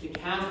started. The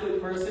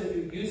Catholic person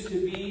who used to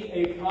be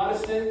a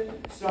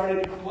Protestant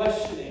started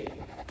questioning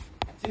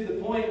to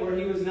the point where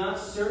he was not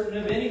certain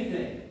of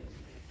anything.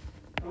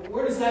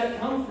 Where does that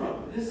come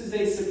from? This is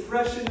a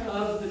suppression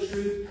of the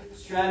truth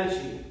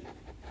strategy.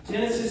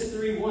 Genesis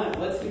 3:1.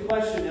 What's the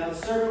question? "Now the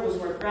serpent was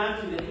more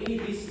crafty than any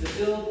beast of the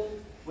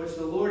field which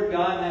the Lord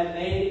God had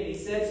made. And he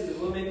said to the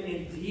woman,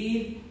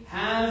 Indeed,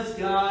 has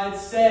God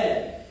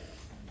said."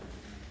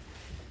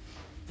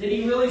 Did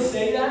he really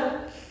say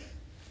that?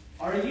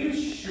 Are you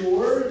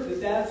sure that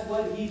that's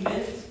what he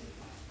meant?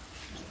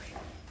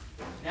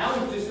 Now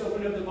we've just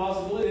opened up the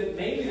possibility that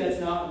maybe that's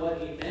not what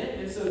he meant,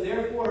 and so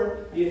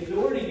therefore the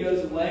authority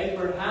goes away.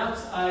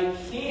 Perhaps I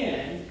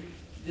can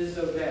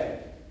disobey.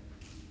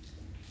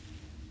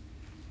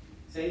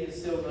 Satan is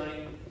still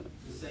running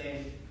the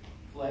same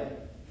play.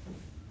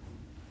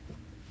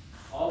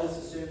 All this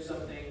assumes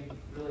something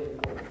really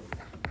important.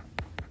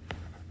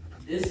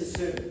 This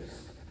assumes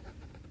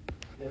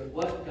that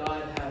what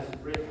God has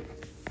written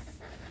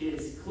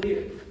is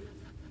clear.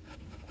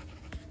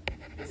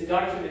 It's a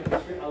doctrine in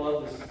Scripture. I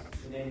love this.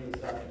 the name of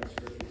this doctrine of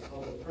Scripture. It's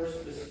called the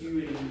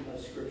perspicuity of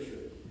Scripture,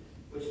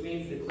 which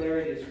means the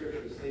clarity of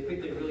Scripture. So they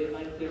picked a really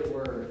unclear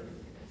word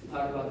to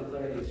talk about the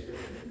clarity of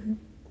Scripture.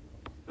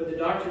 But the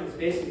doctrine is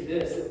basically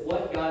this, that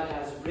what God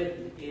has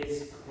written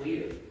is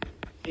clear.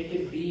 It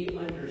can be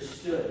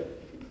understood.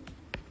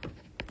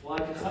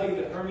 Well, I can tell you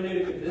the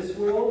hermeneutic of this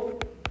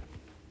world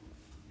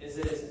is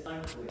that it's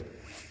unclear.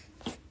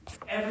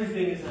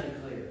 Everything is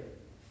unclear.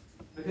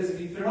 Because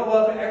if you throw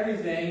up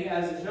everything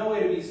as there's no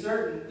way to be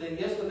certain, then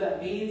guess what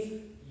that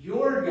means?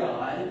 You're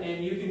God,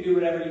 and you can do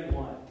whatever you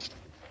want.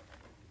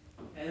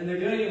 And they're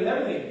doing it with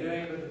everything. They're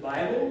doing it with the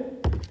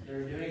Bible.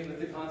 They're doing it with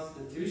the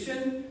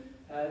Constitution.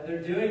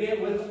 They're doing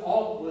it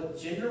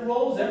with gender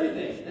roles,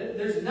 everything.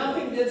 There's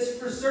nothing that's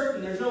for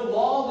certain. There's no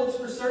law that's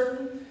for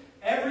certain.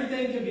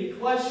 Everything can be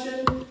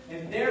questioned,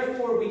 and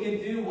therefore we can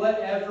do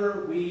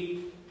whatever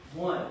we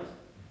want.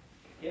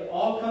 It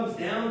all comes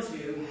down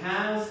to,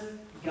 has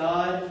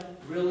God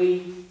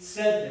really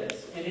said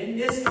this? And in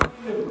this kind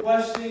of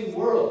questioning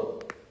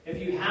world, if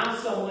you have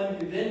someone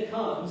who then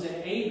comes in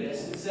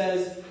Amos and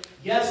says,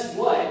 guess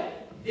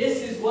what?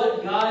 This is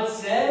what God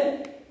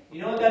said.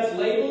 You know what that's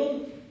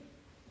labeled?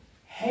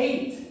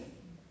 Hate.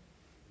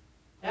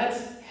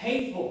 That's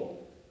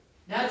hateful.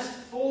 That's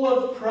full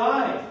of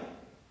pride.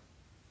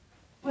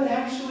 But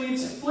actually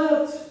it's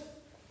flipped.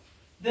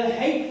 The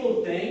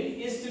hateful thing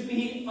is to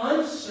be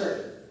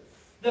uncertain.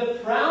 The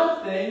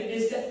proud thing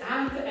is to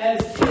act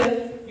as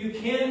if you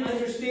can't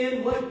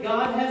understand what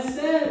God has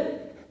said.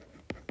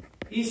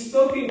 He's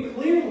spoken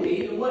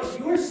clearly, and what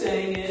you're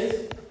saying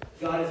is,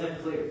 God is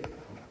unclear.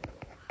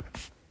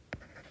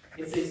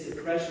 It's a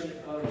suppression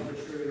of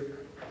the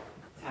truth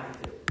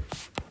tactic.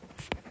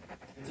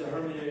 It's a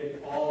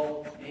hermeneutic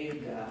all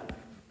aimed at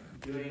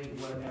doing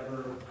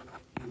whatever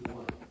you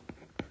want.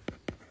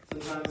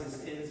 Sometimes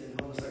this ends in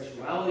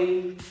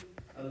homosexuality.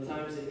 Other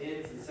times it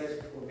ends in sex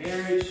before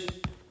marriage.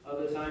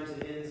 Other times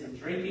it ends in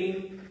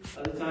drinking.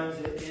 Other times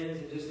it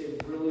ends in just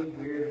a really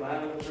weird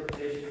Bible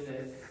interpretation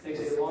that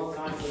takes a long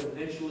time but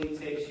eventually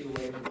takes you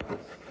away from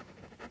Christ.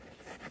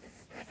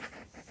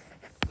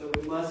 So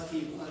we must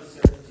keep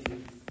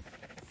uncertainty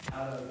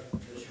out of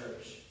the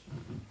church.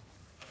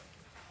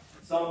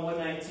 Psalm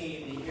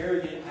 119, the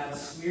arrogant have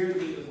smeared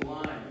me with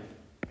lime.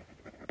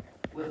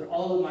 With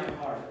all of my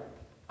heart,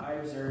 I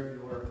observe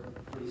your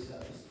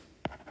precepts.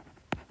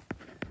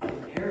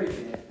 The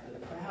arrogant,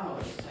 the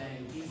proud, is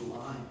saying, he's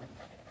lying.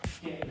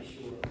 Can't be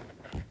sure.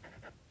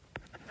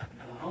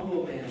 The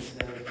humble man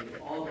says,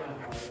 with all of my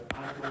heart,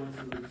 I'm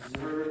going to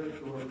observe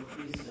your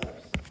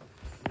precepts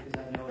because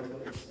I know it's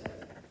what it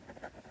says.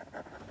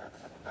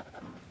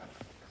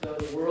 So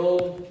the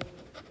world,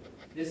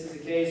 this is a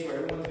case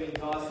where everyone's being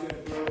tossed to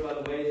and fro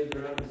by the ways of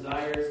their own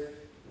desires.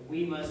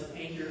 We must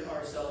anchor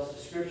ourselves to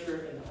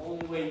Scripture, and the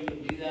only way you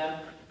can do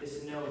that is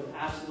to know with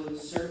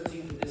absolute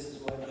certainty that this is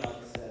what God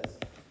says.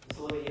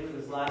 So let me end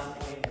with this last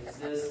point. It's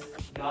this: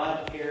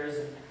 God cares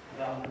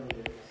about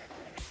hermeneutics.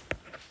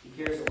 He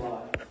cares a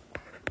lot.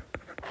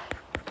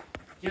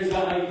 He cares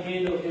about how you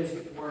handle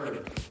His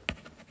Word.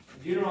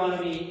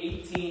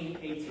 Deuteronomy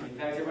 18:18. In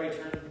fact, everybody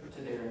turn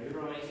to there.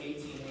 Deuteronomy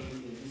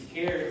 18:18. He's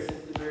cared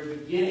since the very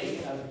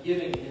beginning of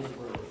giving His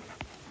Word.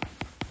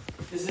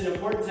 This is an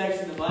important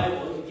text in the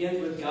Bible. It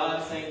begins with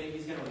God saying that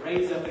He's going to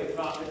raise up a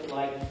prophet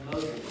like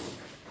Moses.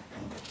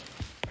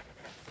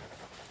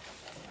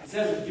 It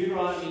says in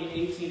Deuteronomy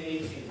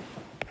 18:18,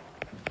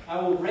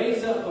 I will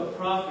raise up a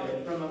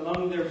prophet from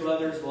among their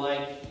brothers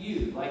like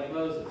you, like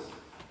Moses.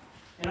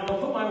 And I will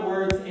put my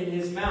words in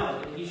his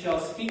mouth, and he shall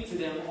speak to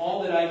them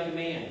all that I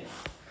command.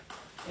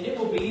 And it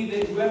will be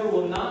that whoever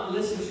will not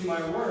listen to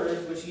my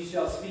words, which he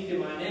shall speak in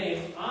my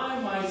name, I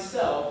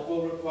myself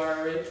will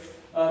require it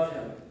of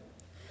him.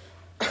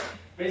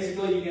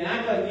 Basically, you can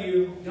act like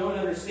you don't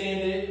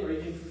understand it, or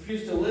you can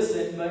refuse to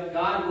listen, but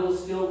God will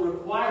still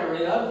require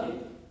it of you.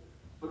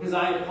 Because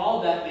I have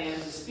called that man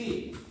to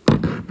speak.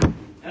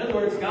 In other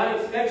words, God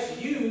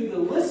expects you, the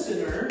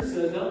listener,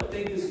 so don't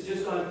think this is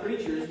just on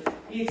preachers.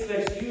 He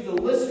expects you, the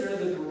listener,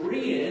 the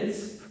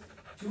Bereans,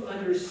 to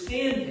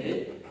understand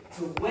it,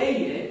 to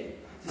weigh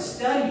it, to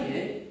study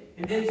it,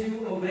 and then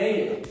to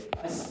obey it.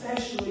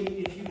 Especially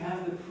if you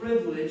have the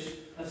privilege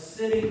of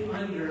sitting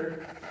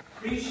under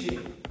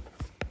preaching,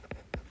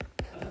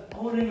 of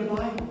owning a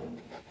Bible,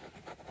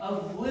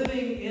 of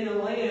living in a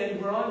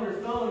land where on your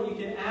phone you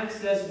can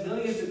access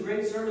millions of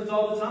great sermons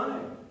all the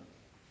time.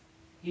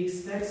 He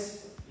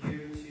expects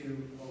you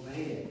to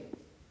obey it.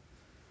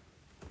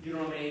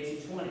 Deuteronomy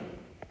 18:20.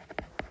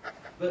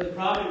 But the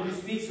prophet who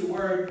speaks a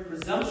word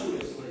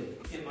presumptuously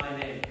in my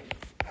name,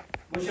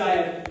 which I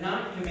have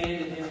not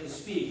commanded him to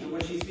speak, or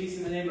which he speaks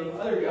in the name of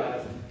other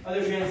gods.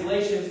 Other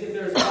translations, if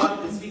there is a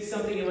prophet that speaks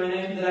something in my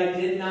name that I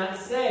did not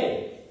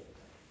say.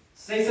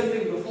 Say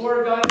something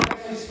before God has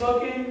actually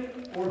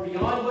spoken, or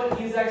beyond what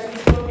he has actually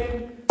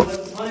spoken. What's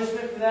the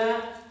punishment for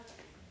that?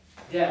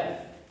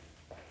 Death.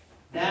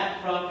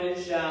 That prophet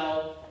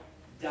shall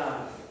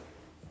die.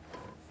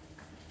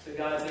 So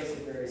God takes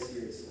it very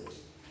seriously.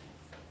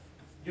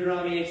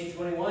 Deuteronomy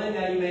 18:21,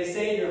 now you may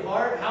say in your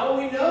heart, how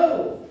will we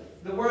know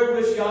the word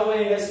which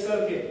Yahweh has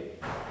spoken?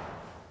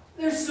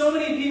 There's so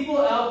many people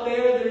out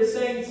there that are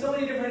saying so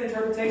many different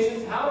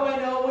interpretations. How do I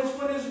know which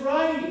one is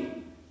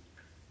right?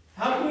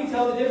 How can we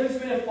tell the difference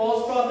between a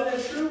false prophet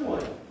and a true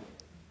one?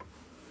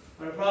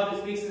 When a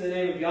prophet speaks in the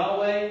name of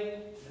Yahweh,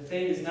 the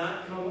thing does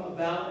not come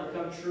about or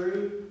come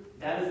true,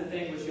 that is the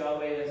thing which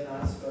Yahweh has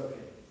not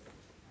spoken.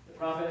 The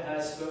prophet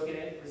has spoken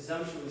it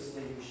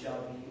presumptuously, you shall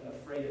be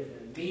afraid of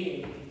him.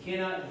 Meaning, if you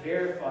cannot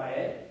verify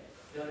it,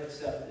 don't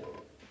accept it.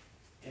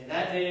 In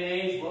that day and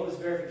age, what was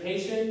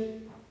verification?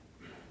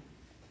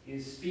 He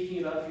was speaking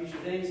about future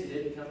things. It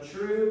didn't come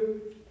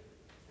true.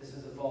 This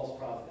is a false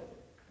prophet.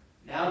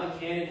 Now the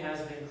canon has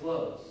been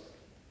closed.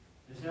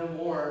 There's no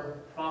more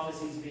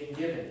prophecies being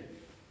given.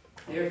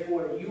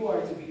 Therefore, you are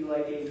to be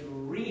like a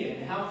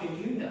Berean. How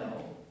can you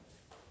know?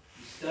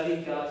 You study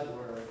God's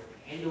word,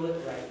 handle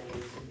it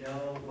rightly, to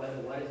know whether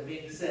what is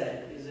being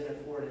said is in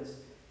accordance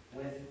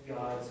with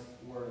God's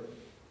word.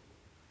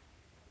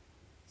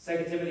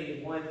 2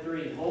 Timothy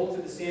 1:3, hold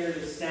to the standard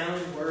of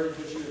sound words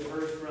which you have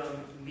heard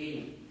from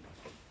me.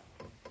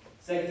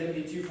 2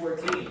 Timothy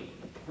 2:14,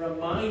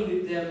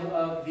 remind them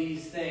of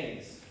these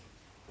things.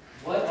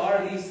 What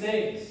are these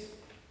things?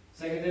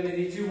 2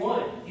 Timothy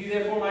 2:1, you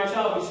therefore, my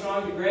child, be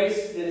strong in the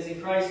grace that is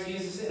in Christ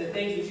Jesus, and the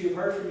things which you have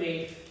heard from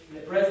me, in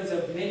the presence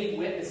of many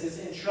witnesses,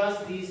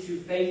 entrust these to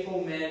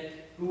faithful men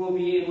who will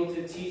be able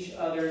to teach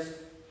others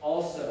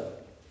also.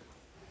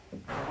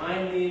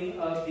 Remind them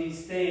of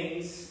these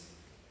things,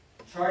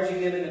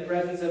 charging them in the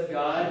presence of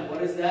God.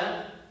 What is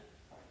that?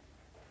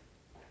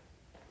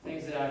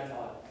 Things that I've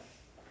taught.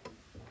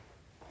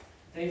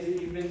 Things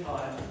that you've been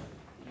taught,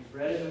 you've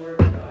read in the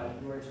Word of God,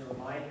 in order to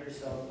remind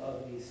yourself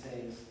of these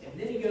things. And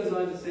then he goes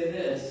on to say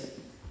this,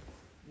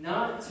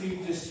 not to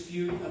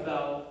dispute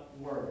about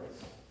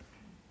words.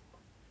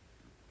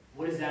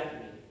 What does that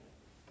mean?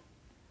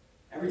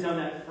 Every time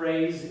that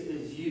phrase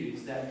is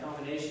used, that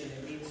combination,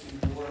 it means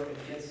to war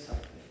against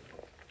something.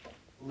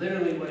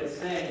 Literally what it's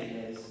saying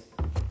is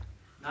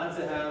not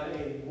to have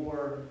a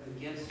war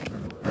against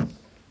words.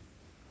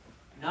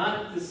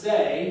 Not to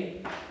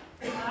say,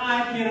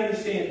 I can't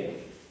understand it.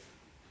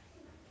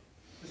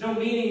 There's no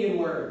meaning in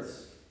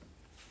words.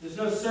 There's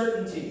no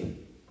certainty.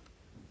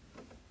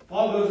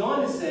 Paul goes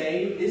on to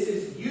say, this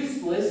is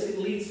useless. It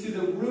leads to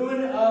the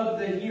ruin of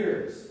the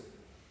hearers.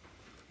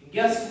 And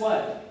guess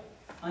what?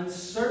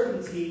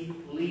 Uncertainty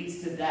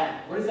leads to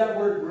that. What does that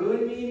word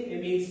ruin mean?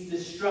 It means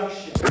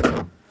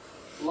destruction.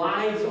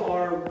 Lives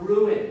are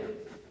ruined.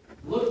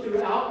 Look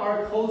throughout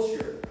our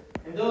culture,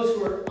 and those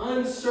who are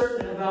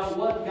uncertain about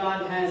what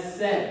God has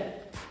said,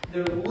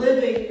 they're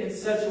living in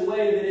such a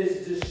way that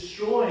is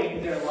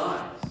destroying their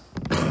lives.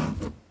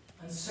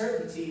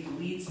 Uncertainty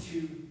leads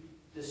to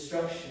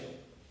destruction.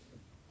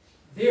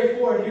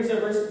 Therefore, here's our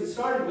verse that we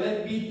started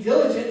with, be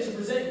diligent to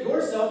present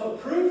yourself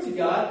approved to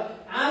God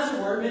as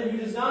a workman who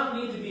does not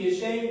need to be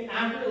ashamed,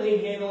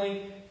 accurately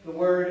handling the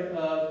word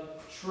of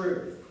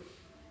truth.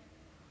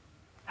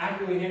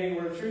 Accurately handling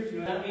the word of truth, you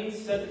know what that means?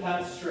 Set the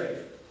path straight.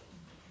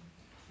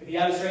 If you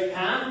have a straight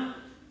path,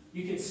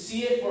 you can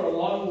see it for a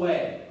long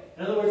way.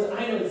 In other words,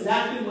 I know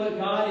exactly what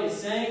God is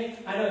saying.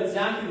 I know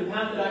exactly the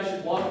path that I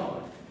should walk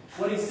on.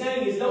 What he's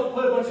saying is don't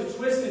put a bunch of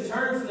twists and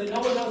turns so that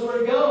no one knows where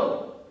to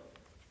go.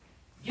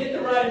 Get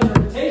the right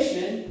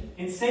interpretation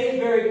and say it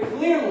very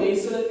clearly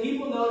so that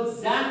people know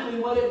exactly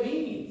what it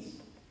means.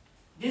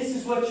 This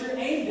is what you're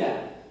aimed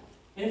at.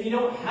 And if you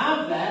don't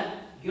have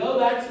that, go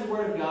back to the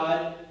Word of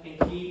God and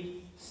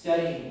keep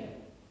studying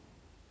it.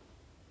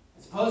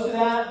 As opposed to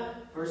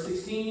that, verse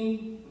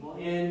 16, and we'll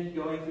end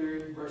going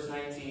through verse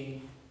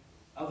 19.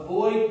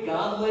 Avoid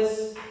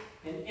godless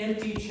and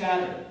empty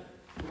chatter.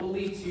 It will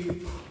lead to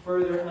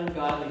further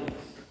ungodliness.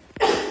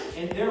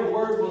 And their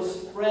word will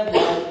spread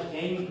like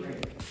gangrene.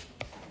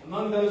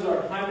 Among those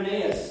are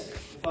Hymenaeus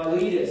and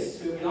Philetus,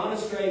 who have gone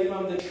astray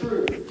from the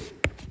truth.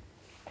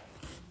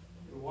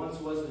 There once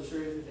was the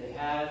truth that they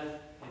had,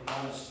 and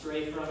gone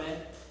astray from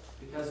it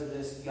because of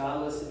this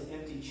godless and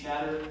empty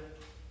chatter,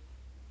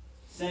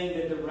 saying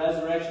that the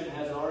resurrection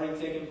has already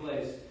taken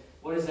place.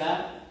 What is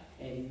that?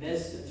 A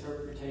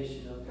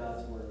misinterpretation of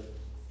God's word.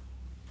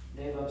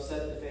 They've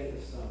upset the faith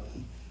of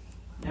some.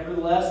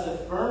 Nevertheless, the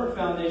firm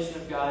foundation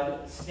of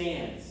God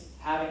stands,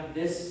 having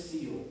this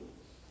seal.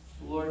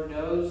 The Lord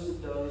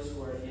knows those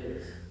who are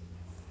his,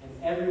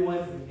 and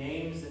everyone who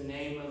names the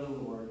name of the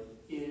Lord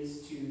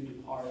is to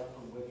depart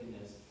from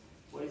wickedness.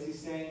 What is he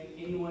saying?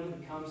 Anyone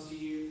who comes to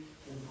you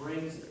and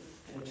brings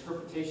an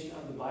interpretation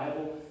of the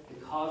Bible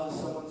that causes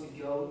someone to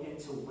go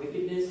into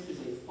wickedness is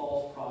a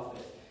false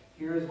prophet.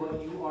 Here is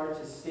what you are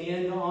to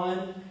stand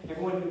on.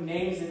 Everyone who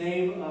names the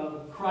name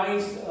of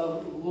Christ,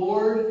 of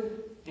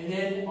Lord, and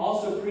then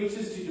also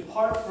preaches to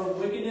depart from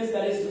wickedness,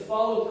 that is to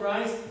follow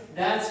Christ,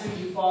 that's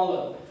who you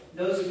follow.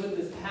 Those who put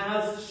the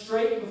paths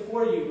straight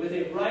before you with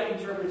a right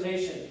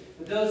interpretation.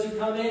 But those who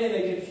come in and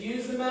they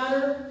confuse the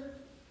matter,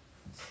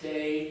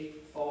 stay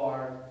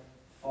far,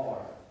 far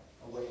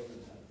away from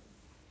them.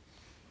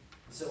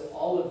 So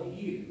all of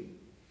you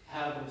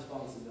have a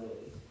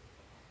responsibility.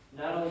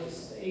 Not only to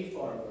stay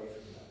far away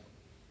from them,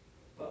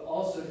 but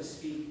also to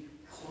speak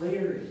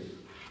clarity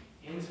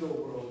into a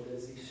world that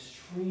is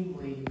extremely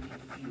extremely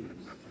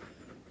confused.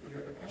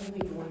 You're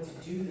only going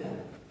to do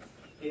that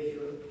if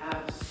you're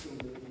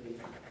absolutely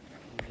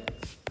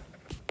convinced.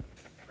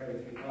 Pray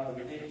with me, Father.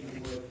 We thank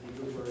you, Lord,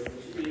 for your word,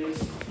 which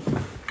is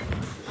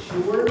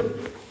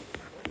assured,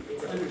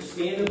 it's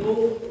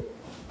understandable,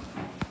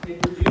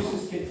 it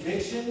produces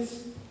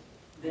convictions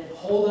that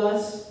hold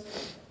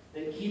us,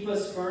 that keep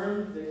us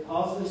firm, that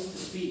cause us to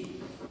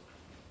speak,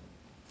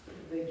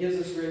 that gives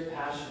us great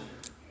passion.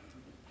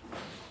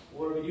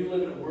 Lord, we do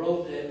live in a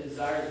world that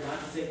desires not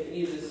to take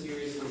any of this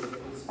seriously,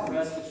 that would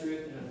suppress the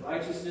truth and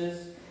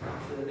unrighteousness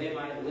so that they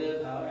might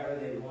live however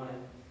they want.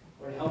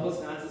 Lord, help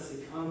us not to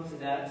succumb to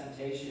that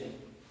temptation,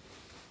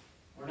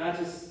 or not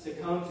just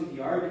succumb to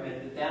the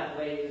argument that that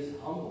way is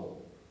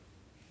humble.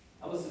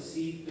 Help us to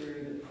see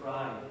through the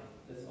pride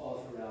that's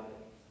all throughout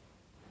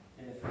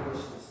it, and the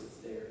foolishness that's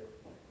there.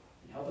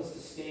 And help us to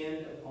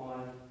stand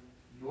upon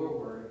your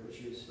word,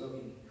 which you have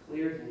spoken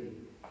clearly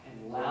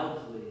and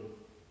loudly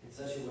in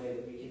such a way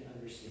that we can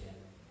understand.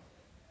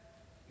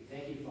 We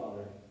thank you,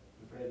 Father.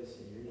 We pray this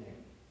in